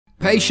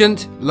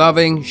Patient,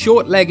 loving,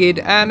 short-legged,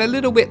 and a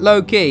little bit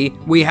low-key,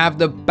 we have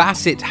the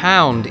Basset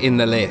Hound in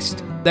the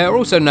list. They are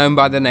also known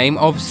by the name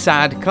of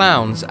sad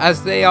clowns,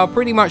 as they are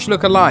pretty much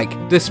look alike.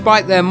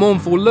 Despite their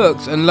mournful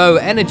looks and low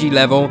energy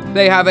level,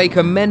 they have a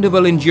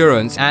commendable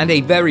endurance and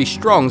a very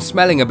strong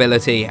smelling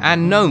ability,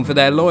 and known for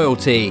their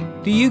loyalty.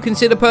 Do you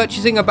consider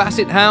purchasing a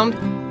Basset Hound?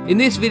 In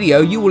this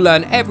video, you will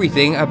learn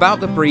everything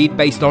about the breed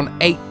based on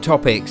 8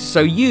 topics,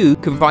 so you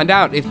can find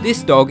out if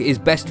this dog is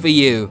best for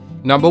you.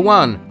 Number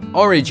 1.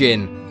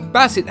 Origin.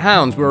 Basset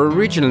Hounds were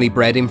originally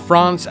bred in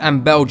France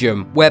and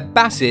Belgium, where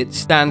Basset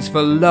stands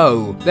for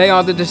low. They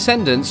are the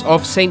descendants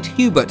of St.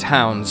 Hubert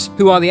Hounds,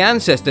 who are the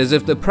ancestors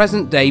of the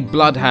present-day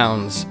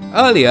Bloodhounds.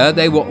 Earlier,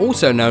 they were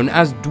also known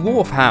as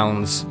Dwarf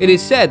Hounds. It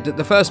is said that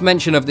the first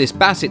mention of this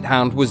Basset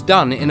Hound was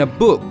done in a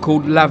book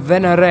called La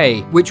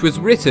Vénérée, which was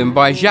written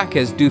by Jacques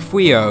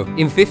Dufouillot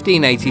in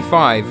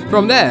 1585.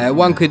 From there,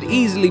 one could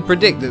easily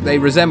predict that they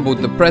resembled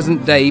the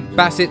present-day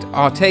Basset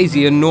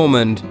Artesian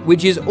Normand,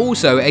 which is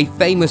also a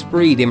famous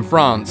breed in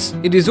France.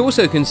 It is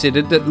also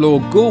considered that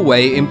Lord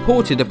Galway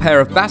imported a pair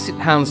of Basset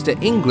Hounds to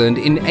England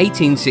in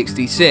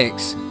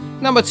 1866.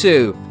 Number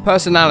 2.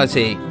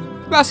 Personality.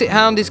 Basset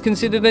Hound is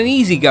considered an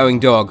easygoing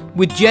dog,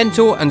 with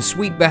gentle and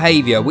sweet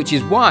behaviour, which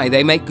is why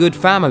they make good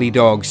family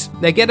dogs.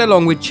 They get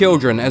along with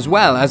children as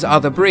well as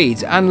other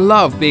breeds and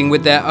love being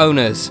with their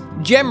owners.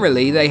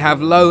 Generally, they have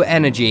low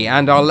energy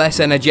and are less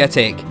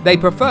energetic. They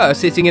prefer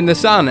sitting in the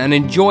sun and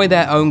enjoy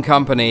their own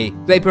company.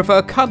 They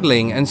prefer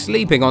cuddling and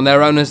sleeping on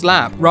their owner's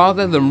lap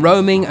rather than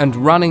roaming and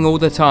running all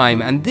the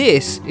time, and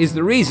this is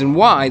the reason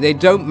why they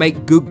don't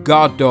make good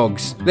guard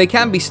dogs. They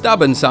can be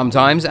stubborn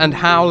sometimes and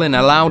howl in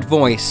a loud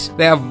voice.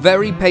 They are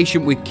very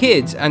patient with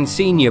kids and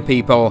senior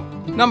people.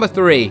 Number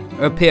 3.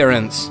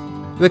 Appearance.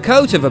 The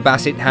coat of a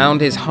Basset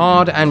Hound is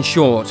hard and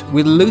short,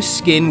 with loose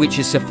skin which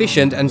is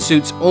sufficient and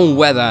suits all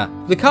weather.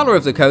 The colour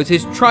of the coat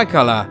is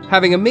tricolour,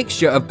 having a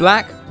mixture of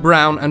black,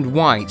 brown and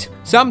white.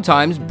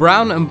 Sometimes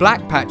brown and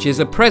black patches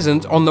are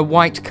present on the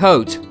white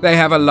coat. They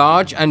have a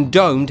large and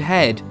domed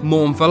head,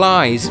 mournful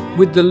eyes.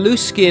 With the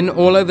loose skin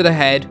all over the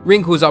head,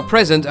 wrinkles are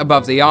present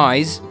above the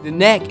eyes. The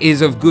neck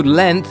is of good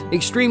length,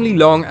 extremely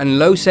long and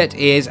low-set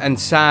ears and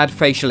sad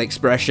facial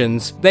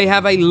expressions. They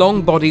have a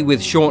long body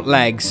with short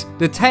legs.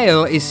 The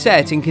tail is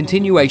set in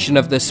continuation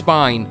of the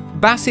spine.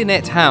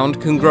 Bassinet Hound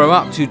can grow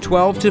up to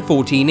 12 to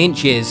 14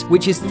 inches,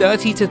 which is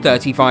 30 to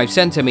 35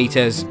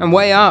 centimetres, and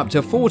weigh up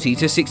to 40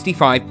 to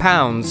 65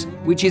 pounds,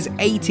 which is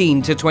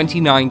 18 to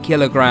 29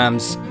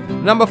 kilograms.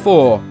 Number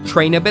 4.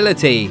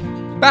 Trainability.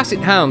 Basset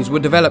Hounds were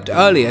developed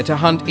earlier to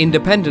hunt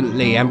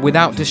independently and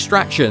without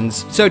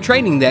distractions, so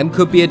training them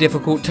could be a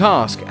difficult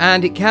task,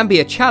 and it can be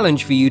a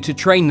challenge for you to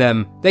train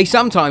them. They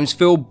sometimes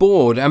feel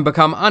bored and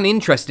become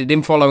uninterested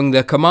in following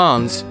the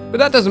commands. But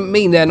that doesn't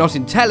mean they're not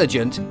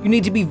intelligent. You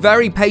need to be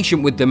very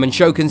patient with them and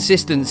show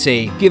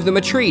consistency. Give them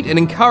a treat and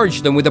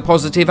encourage them with a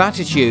positive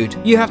attitude.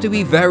 You have to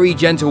be very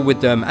gentle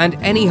with them, and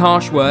any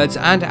harsh words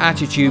and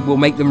attitude will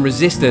make them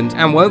resistant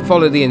and won't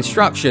follow the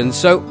instructions,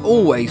 so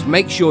always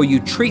make sure you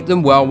treat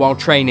them well while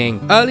training.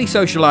 Early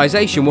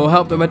socialization will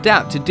help them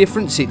adapt to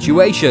different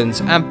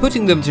situations, and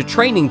putting them to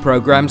training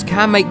programs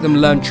can make them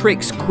learn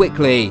tricks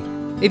quickly.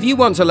 If you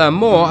want to learn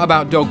more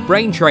about dog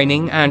brain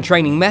training and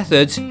training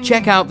methods,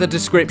 check out the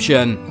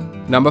description.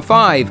 Number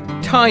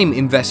 5. Time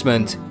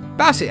investment.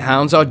 Basset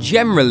Hounds are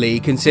generally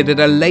considered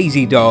a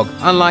lazy dog.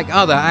 Unlike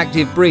other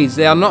active breeds,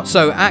 they are not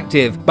so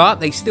active, but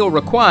they still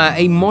require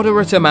a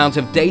moderate amount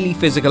of daily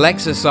physical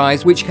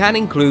exercise, which can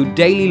include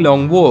daily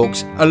long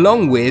walks,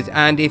 along with,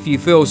 and if you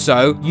feel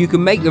so, you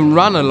can make them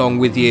run along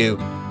with you.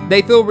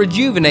 They feel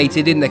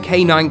rejuvenated in the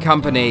canine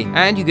company,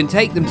 and you can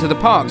take them to the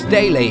parks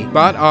daily,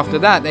 but after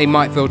that they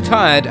might feel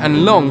tired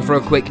and long for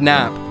a quick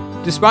nap.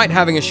 Despite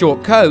having a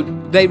short coat,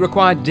 they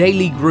require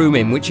daily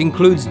grooming, which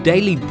includes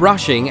daily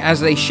brushing as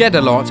they shed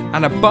a lot,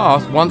 and a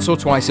bath once or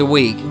twice a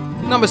week.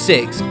 Number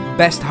 6.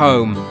 Best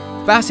home.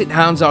 Basset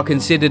Hounds are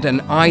considered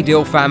an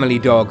ideal family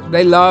dog.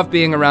 They love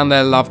being around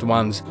their loved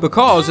ones.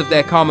 Because of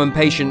their calm and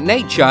patient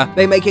nature,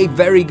 they make a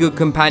very good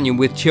companion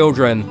with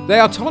children. They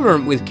are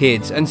tolerant with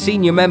kids and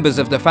senior members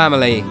of the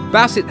family.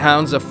 Basset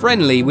Hounds are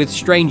friendly with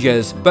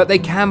strangers, but they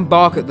can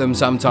bark at them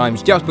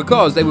sometimes just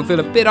because they will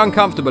feel a bit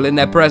uncomfortable in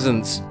their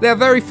presence. They are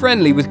very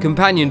friendly with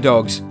companion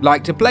dogs,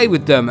 like to play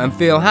with them and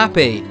feel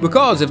happy.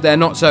 Because of their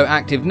not so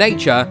active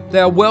nature,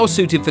 they are well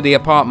suited for the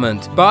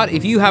apartment, but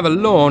if you have a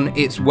lawn,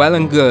 it's well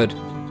and good.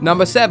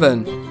 Number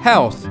 7.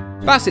 Health.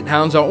 Basset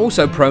Hounds are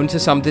also prone to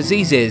some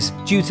diseases.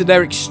 Due to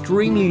their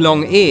extremely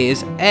long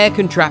ears, air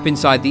can trap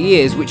inside the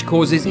ears, which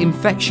causes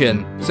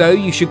infection, so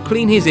you should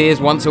clean his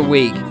ears once a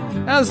week.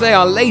 As they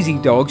are lazy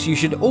dogs, you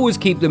should always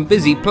keep them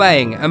busy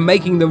playing and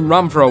making them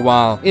run for a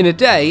while in a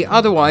day,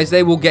 otherwise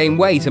they will gain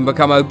weight and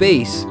become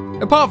obese.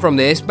 Apart from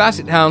this,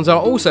 Basset Hounds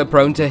are also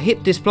prone to hip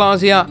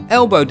dysplasia,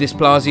 elbow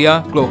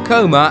dysplasia,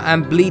 glaucoma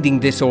and bleeding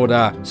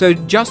disorder. So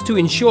just to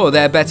ensure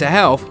their better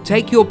health,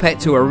 take your pet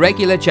to a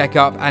regular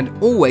checkup and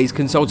always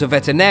consult a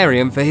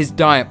veterinarian for his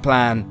diet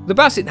plan. The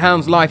Basset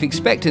Hound's life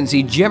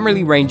expectancy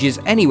generally ranges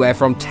anywhere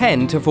from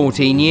 10 to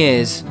 14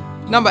 years.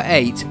 Number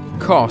 8.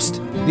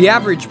 cost. The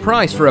average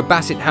price for a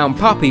Basset Hound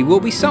puppy will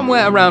be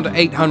somewhere around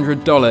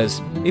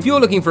 $800. If you're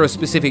looking for a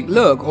specific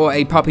look or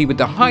a puppy with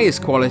the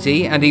highest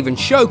quality and even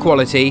show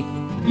quality,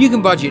 you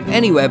can budget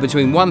anywhere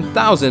between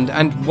 $1,000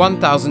 and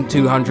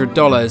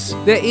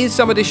 $1,200. There is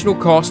some additional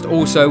cost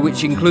also,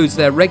 which includes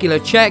their regular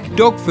check,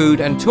 dog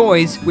food and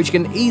toys, which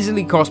can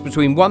easily cost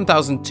between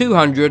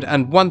 $1,200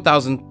 and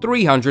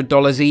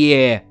 $1,300 a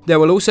year. There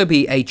will also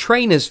be a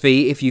trainer's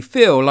fee if you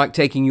feel like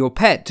taking your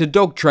pet to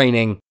dog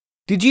training.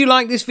 Did you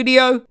like this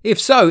video? If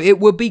so, it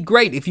would be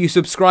great if you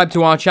subscribe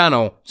to our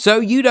channel, so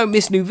you don't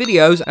miss new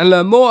videos and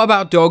learn more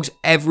about dogs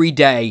every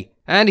day.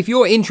 And if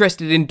you're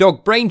interested in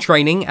dog brain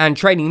training and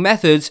training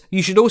methods,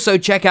 you should also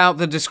check out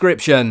the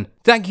description.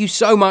 Thank you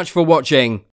so much for watching.